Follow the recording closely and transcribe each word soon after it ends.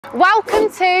Welcome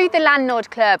to the Landlord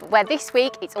Club, where this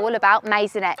week it's all about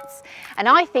maisonettes, and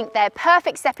I think they're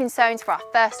perfect stepping stones for our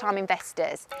first-time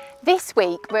investors. This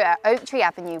week we're at Oak Tree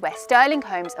Avenue, where Sterling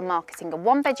Homes are marketing a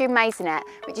one-bedroom maisonette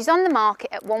which is on the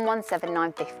market at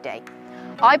 117,950.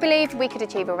 I believed we could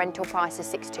achieve a rental price of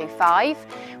 625,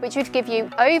 which would give you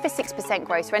over 6%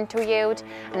 gross rental yield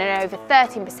and an over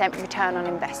 13% return on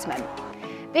investment.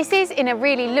 This is in a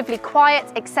really lovely, quiet,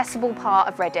 accessible part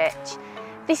of Redditch.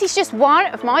 This is just one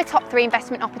of my top 3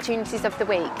 investment opportunities of the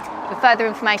week. For further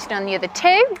information on the other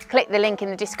 2, click the link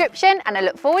in the description, and I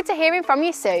look forward to hearing from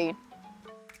you soon.